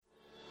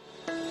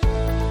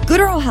Good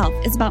oral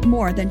health is about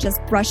more than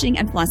just brushing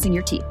and flossing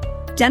your teeth.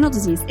 Dental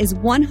disease is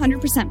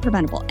 100%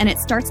 preventable, and it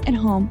starts at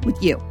home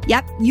with you.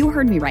 Yep, you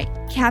heard me right.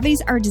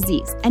 Cavities are a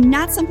disease, and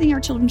not something our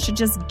children should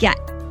just get.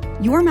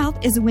 Your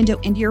mouth is a window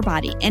into your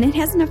body, and it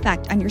has an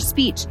effect on your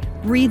speech,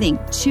 breathing,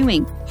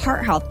 chewing,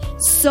 heart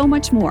health, so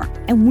much more,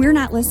 and we're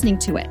not listening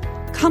to it.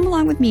 Come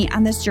along with me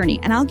on this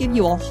journey, and I'll give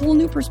you a whole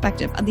new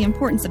perspective of the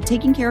importance of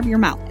taking care of your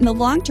mouth and the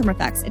long-term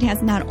effects it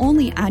has not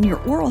only on your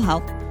oral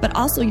health, but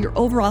also your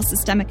overall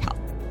systemic health.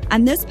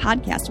 On this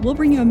podcast, we'll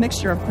bring you a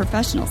mixture of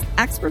professionals,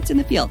 experts in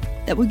the field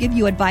that will give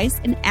you advice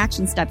and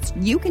action steps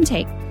you can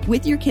take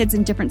with your kids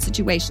in different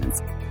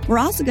situations. We're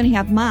also going to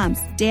have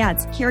moms,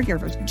 dads,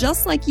 caregivers,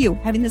 just like you,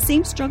 having the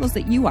same struggles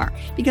that you are,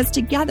 because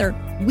together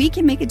we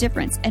can make a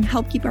difference and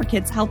help keep our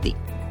kids healthy.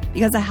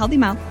 Because a healthy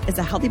mouth is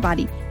a healthy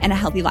body and a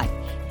healthy life.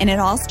 And it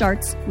all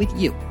starts with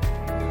you.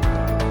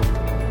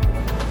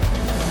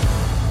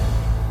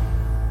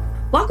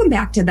 Welcome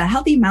back to the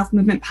Healthy Mouth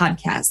Movement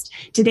Podcast.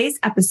 Today's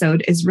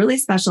episode is really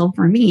special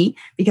for me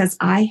because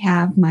I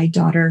have my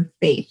daughter,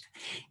 Faith.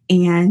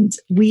 And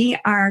we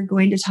are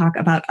going to talk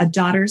about a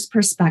daughter's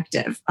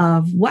perspective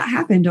of what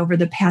happened over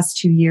the past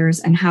 2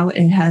 years and how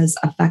it has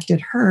affected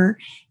her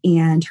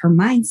and her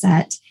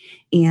mindset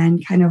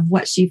and kind of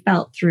what she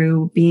felt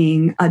through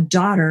being a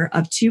daughter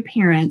of two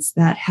parents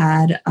that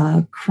had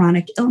a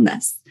chronic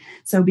illness.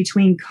 So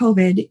between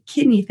COVID,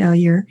 kidney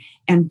failure,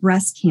 and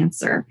breast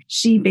cancer,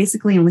 she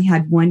basically only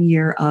had 1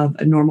 year of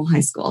a normal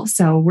high school.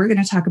 So we're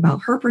going to talk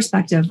about her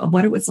perspective of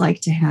what it was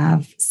like to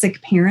have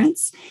sick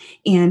parents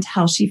and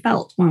how she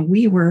felt when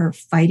we were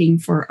fighting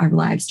for our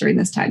lives during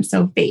this time.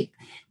 So Faith,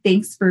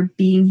 thanks for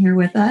being here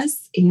with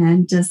us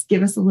and just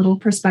give us a little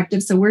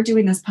perspective. So we're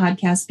doing this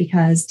podcast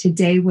because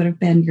today would have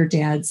been your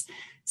dad's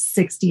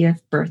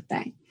 60th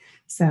birthday.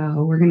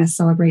 So we're going to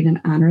celebrate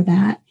and honor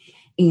that.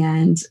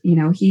 And, you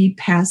know, he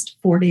passed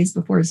 4 days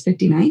before his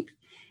 59th.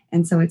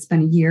 And so it's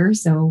been a year.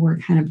 So we're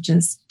kind of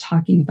just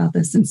talking about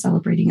this and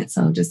celebrating it.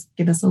 So just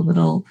give us a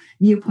little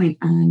viewpoint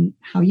on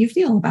how you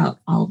feel about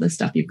all the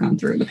stuff you've gone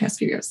through the past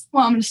few years.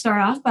 Well, I'm going to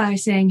start off by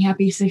saying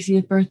happy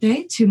 60th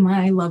birthday to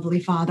my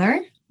lovely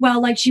father.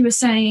 Well, like she was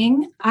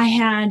saying, I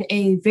had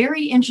a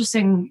very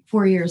interesting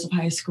 4 years of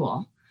high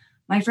school.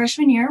 My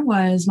freshman year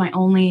was my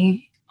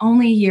only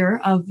year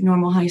of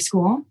normal high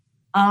school.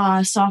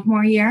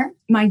 Sophomore year,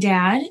 my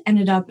dad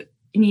ended up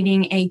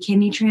needing a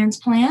kidney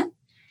transplant.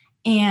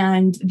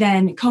 And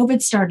then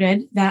COVID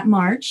started that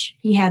March.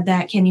 He had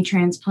that kidney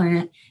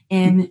transplant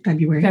in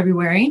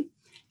February.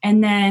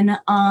 And then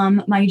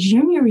my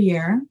junior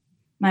year,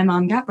 my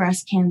mom got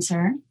breast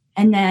cancer.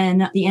 And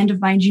then at the end of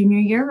my junior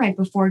year, right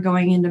before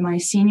going into my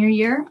senior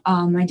year,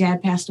 my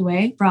dad passed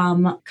away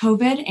from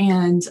COVID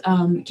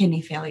and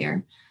kidney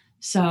failure.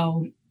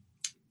 So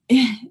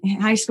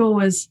high school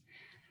was,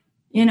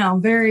 you know,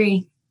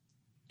 very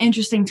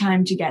interesting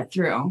time to get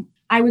through.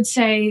 I would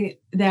say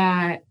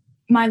that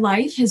my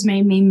life has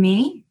made me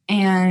me,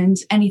 and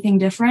anything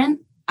different,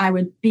 I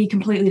would be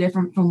completely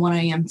different from what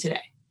I am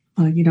today.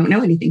 Well, you don't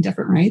know anything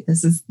different, right?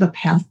 This is the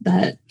path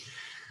that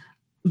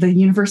the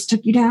universe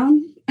took you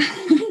down.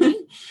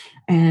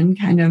 And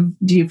kind of,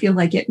 do you feel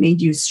like it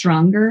made you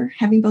stronger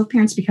having both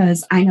parents?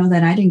 Because I know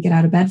that I didn't get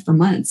out of bed for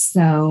months,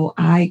 so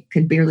I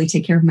could barely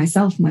take care of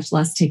myself, much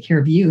less take care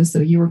of you. So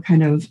you were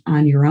kind of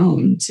on your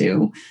own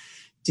to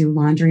do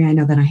laundry. I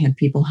know that I had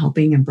people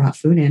helping and brought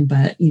food in,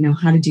 but, you know,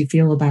 how did you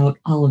feel about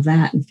all of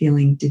that and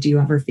did you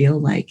ever feel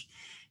like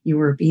you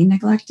were being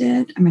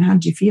neglected? I mean, how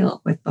did you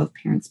feel with both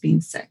parents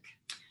being sick?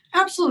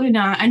 Absolutely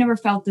not. I never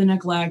felt the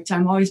neglect.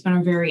 I've always been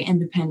a very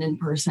independent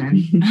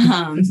person.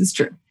 This is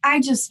true. I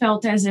just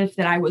felt as if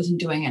that I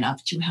wasn't doing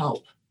enough to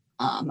help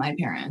my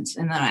parents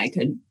and that I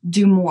could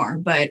do more,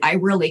 but I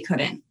really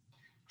couldn't.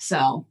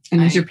 So,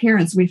 as your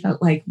parents, we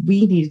felt like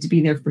we needed to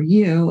be there for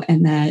you,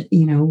 and that,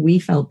 you know, we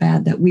felt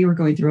bad that we were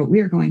going through what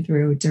we were going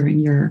through during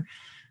your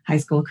high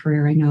school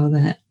career. I know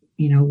that,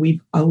 you know, we've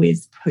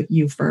always put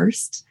you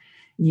first.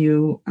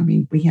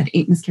 We had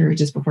 8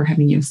 miscarriages before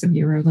having you. So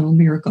you're a little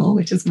miracle,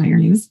 which is why your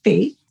name is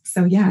Faith.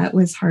 So yeah, it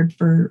was hard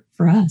for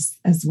us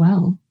as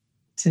well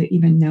to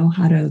even know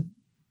how to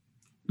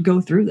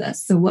go through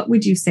this. So what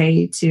would you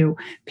say to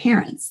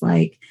parents?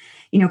 Like,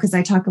 you know, because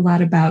I talk a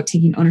lot about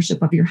taking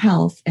ownership of your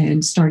health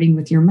and starting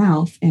with your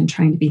mouth and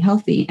trying to be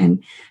healthy.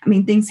 And I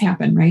mean, things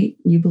happen, right?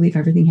 You believe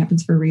everything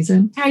happens for a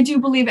reason? I do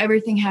believe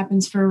everything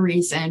happens for a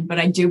reason, but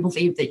I do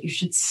believe that you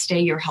should stay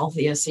your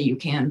healthiest that you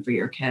can for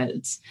your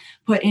kids.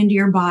 Put into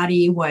your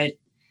body what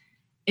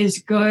is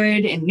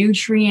good and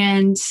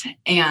nutrient,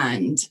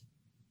 and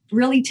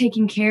really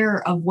taking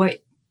care of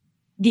what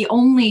the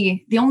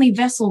only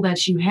vessel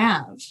that you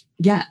have.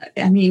 Yeah,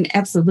 I mean,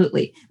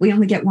 absolutely. We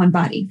only get one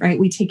body, right?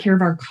 We take care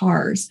of our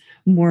cars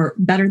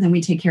better than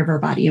we take care of our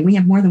body. And we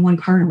have more than one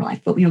car in our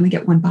life, but we only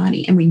get one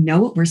body. And we know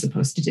what we're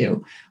supposed to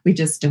do. We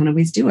just don't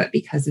always do it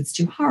because it's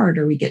too hard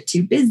or we get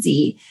too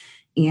busy.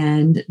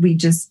 and we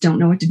just don't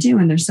know what to do.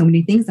 And there's so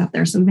many things out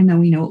there. So even though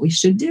we know what we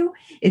should do,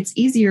 it's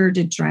easier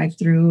to drive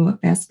through a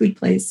fast food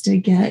place to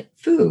get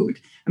food.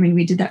 I mean,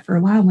 we did that for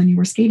a while when you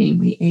were skating.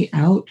 We ate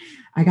out.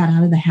 I got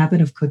out of the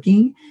habit of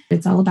cooking.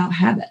 It's all about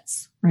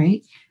habits,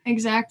 right?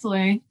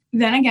 Exactly.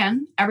 Then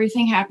again,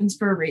 everything happens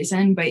for a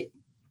reason, but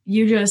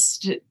you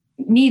just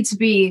need to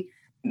be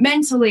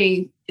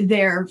mentally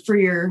there for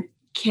your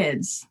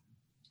kids.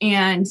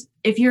 And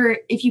if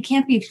you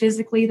can't be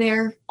physically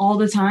there all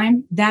the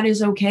time, that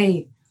is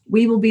okay.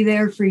 We will be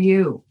there for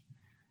you.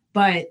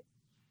 But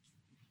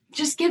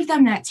just give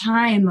them that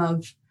time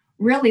of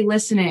really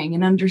listening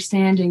and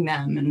understanding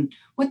them and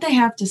what they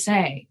have to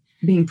say.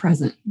 Being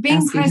present.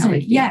 Being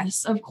present,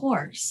 yes, of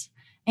course.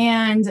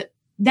 And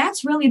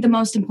that's really the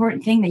most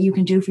important thing that you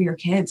can do for your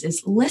kids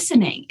is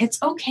listening.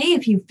 It's okay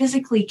if you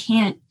physically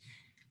can't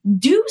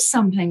do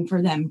something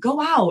for them.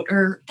 Go out,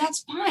 or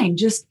that's fine.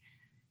 Just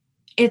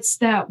it's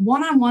that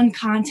one-on-one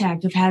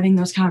contact of having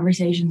those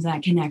conversations,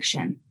 that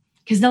connection,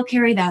 because they'll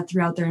carry that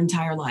throughout their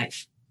entire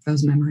life.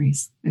 Those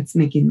memories. It's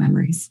making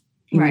memories.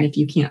 Even Right. if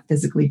you can't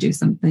physically do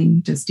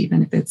something, just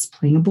even if it's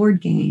playing a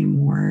board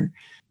game or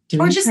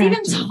doing just a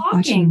even craft or watching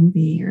a talking.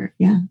 movie or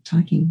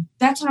talking.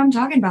 That's what I'm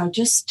talking about.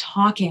 Just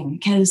talking,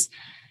 because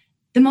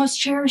the most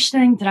cherished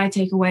thing that I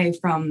take away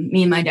from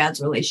me and my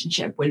dad's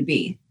relationship would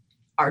be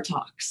our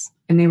talks.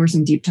 And they were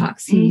some deep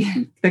talks.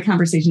 The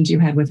conversations you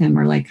had with him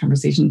are like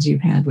conversations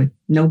you've had with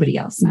nobody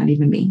else, not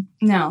even me.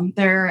 No,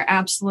 they're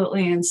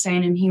absolutely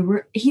insane. And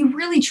he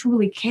really,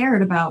 truly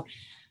cared about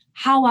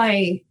how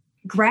I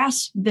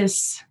grasp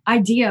this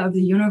idea of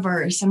the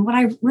universe and what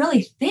I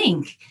really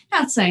think.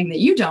 Not saying that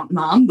you don't,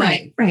 Mom,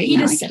 but Right. he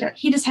No, I get it.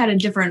 he just had a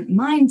different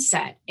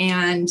mindset,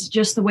 and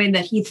just the way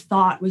that he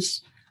thought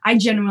was, I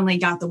genuinely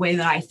got the way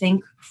that I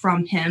think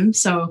from him.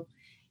 So,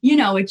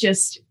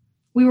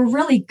 we were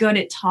really good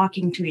at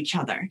talking to each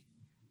other.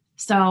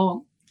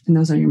 So, And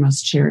those are your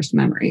most cherished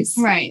memories.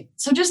 right.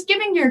 So just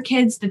giving your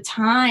kids the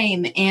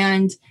time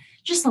and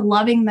just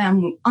loving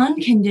them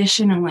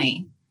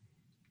unconditionally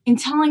and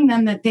telling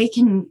them that they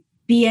can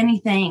be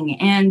anything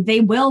and they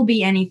will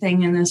be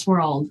anything in this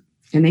world.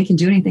 And they can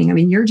do anything. I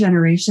mean, your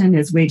generation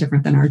is way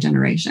different than our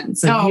generation.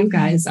 So you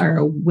guys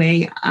are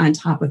way on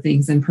top of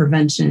things in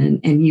prevention,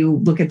 and you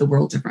look at the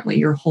world differently.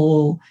 Your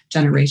whole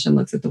generation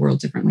looks at the world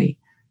differently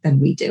than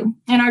we do.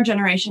 And our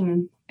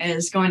generation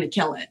is going to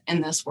kill it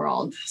in this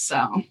world.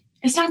 So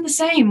it's not the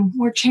same.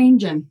 We're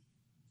changing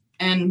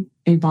and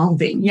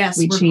evolving. Yes,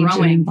 we we're change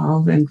growing. and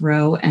evolve and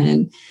grow.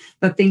 And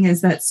the thing is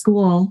that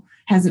school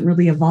hasn't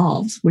really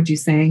evolved. Would you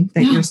say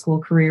that your school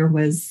career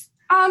was?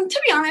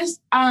 To be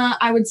honest,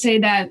 I would say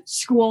that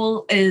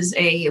school is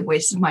a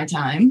waste of my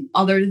time.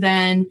 Other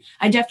than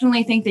I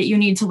definitely think that you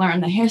need to learn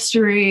the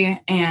history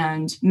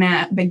and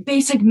math,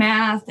 basic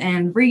math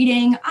and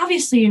reading.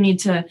 Obviously, you need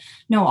to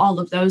know all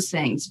of those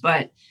things.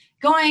 But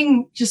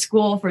going to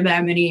school for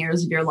that many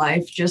years of your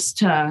life just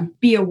to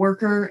be a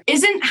worker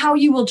isn't how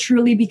you will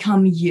truly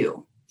become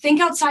you. Think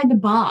outside the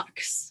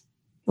box.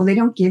 Well, they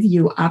don't give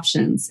you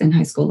options in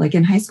high school. Like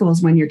in high school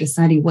is when you're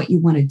deciding what you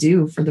want to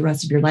do for the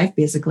rest of your life,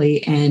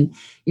 basically. And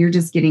you're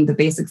just getting the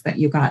basics that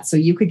you got. So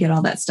you could get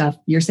all that stuff.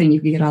 You're saying you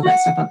could get all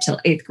that stuff up till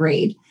 8th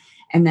grade.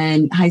 And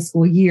then high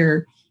school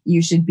year,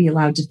 you should be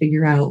allowed to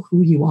figure out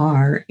who you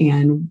are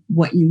and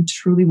what you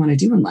truly want to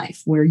do in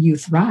life, where you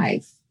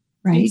thrive,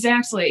 right?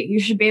 Exactly. You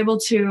should be able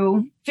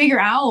to figure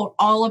out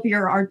all of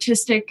your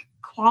artistic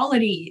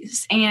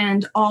qualities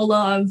and all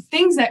of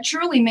things that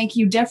truly make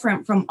you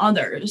different from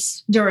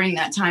others during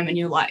that time in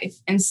your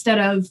life, instead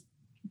of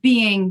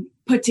being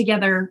put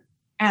together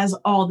as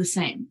all the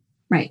same.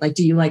 Right. Like,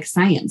 do you like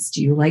science?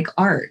 Do you like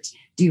art?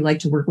 Do you like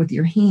to work with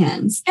your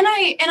hands? And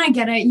I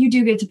get it. You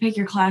do get to pick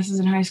your classes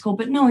in high school,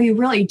 but no, you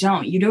really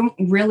don't. You don't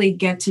really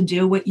get to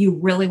do what you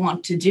really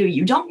want to do.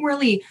 You don't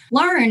really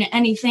learn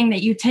anything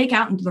that you take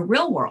out into the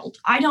real world.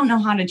 I don't know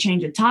how to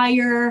change a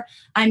tire.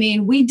 I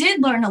mean, we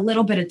did learn a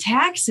little bit of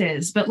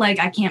taxes, but like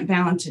I can't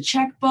balance a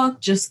checkbook,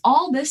 just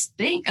all this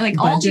thing, like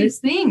all Budget. these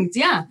things.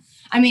 Yeah.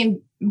 I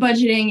mean,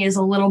 budgeting is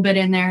a little bit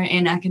in there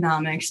in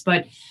economics,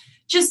 but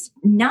just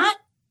not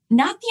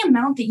the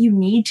amount that you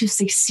need to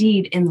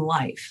succeed in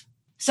life.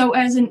 So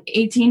as an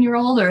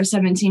 18-year-old or a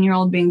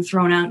 17-year-old being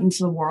thrown out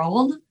into the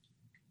world,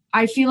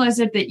 I feel as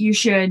if that you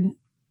should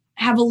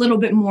have a little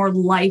bit more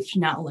life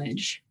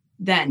knowledge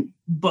than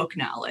book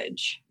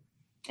knowledge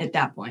at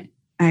that point.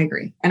 I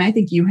agree. And I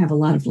think you have a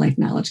lot of life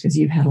knowledge because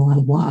you've had a lot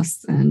of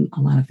loss and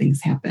a lot of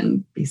things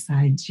happen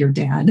besides your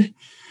dad.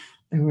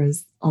 There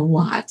was a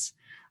lot.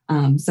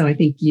 So I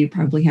think you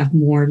probably have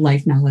more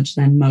life knowledge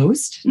than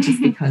most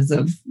just because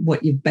of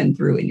what you've been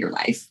through in your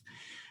life.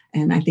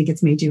 And I think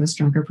it's made you a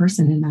stronger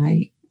person. And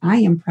I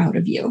am proud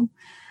of you.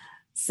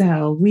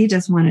 So we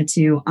just wanted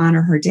to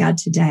honor her dad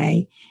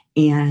today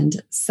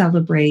and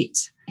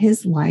celebrate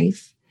his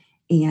life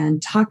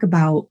and talk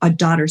about a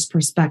daughter's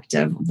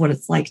perspective of what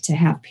it's like to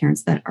have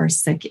parents that are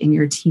sick in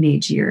your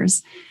teenage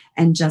years,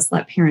 and just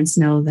let parents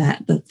know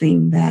that the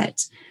thing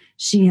that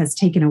she has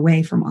taken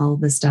away from all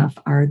of this stuff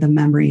are the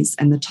memories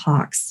and the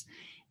talks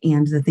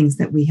and the things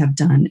that we have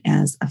done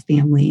as a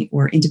family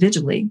or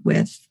individually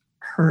with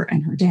her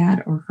and her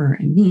dad or her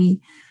and me.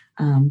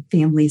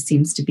 Family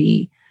seems to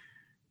be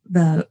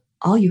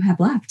all you have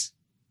left,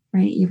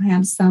 right? You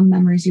have some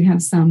memories, you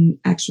have some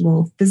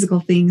actual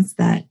physical things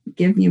that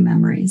give you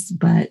memories,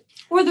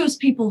 or those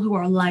people who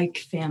are like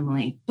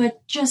family,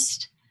 but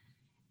just,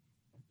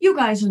 you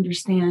guys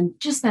understand,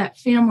 just that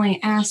family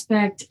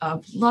aspect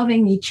of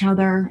loving each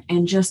other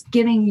and just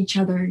giving each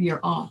other your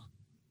all.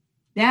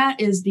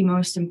 That is the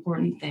most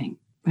important thing.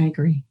 I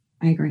agree.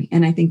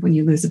 And I think when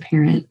you lose a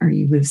parent or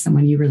you lose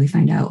someone, you really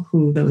find out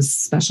who those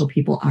special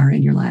people are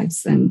in your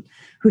lives and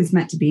who's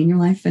meant to be in your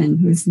life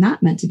and who's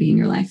not meant to be in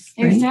your life.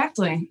 Right?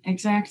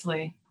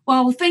 Exactly.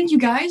 Well, thank you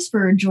guys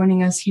for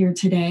joining us here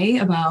today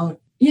about,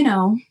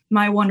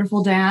 my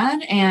wonderful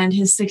dad and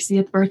his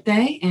 60th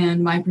birthday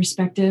and my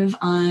perspective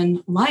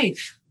on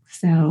life.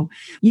 So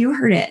you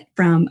heard it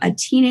from a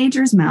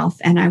teenager's mouth.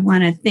 And I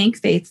want to thank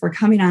Faith for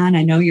coming on.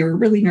 I know you were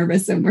really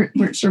nervous and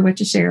weren't sure what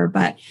to share,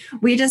 but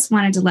we just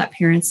wanted to let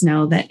parents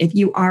know that if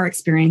you are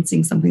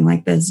experiencing something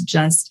like this,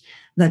 just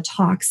the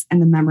talks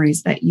and the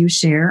memories that you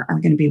share are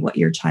going to be what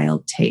your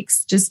child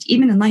takes. Just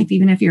even in life,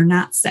 even if you're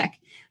not sick,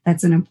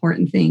 that's an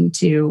important thing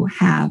to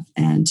have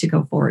and to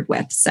go forward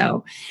with.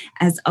 So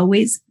as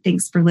always,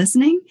 thanks for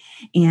listening.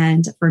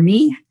 And for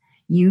me,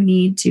 you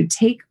need to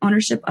take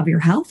ownership of your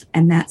health,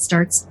 and that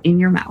starts in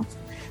your mouth.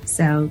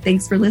 So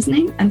thanks for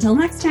listening. Until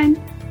next time.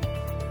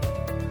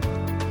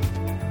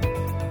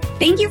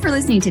 Thank you for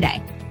listening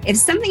today. If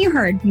something you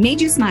heard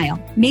made you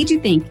smile, made you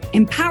think,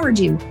 empowered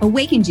you,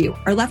 awakened you,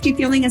 or left you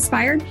feeling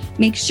inspired,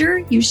 make sure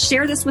you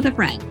share this with a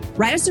friend.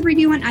 Write us a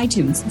review on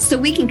iTunes so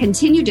we can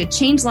continue to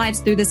change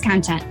lives through this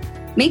content.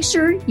 Make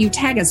sure you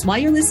tag us while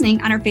you're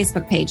listening on our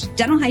Facebook page,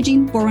 Dental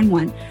Hygiene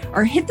 411,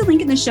 or hit the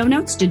link in the show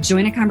notes to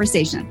join a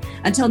conversation.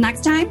 Until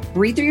next time,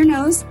 breathe through your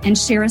nose and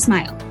share a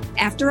smile.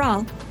 After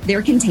all,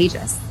 they're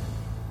contagious.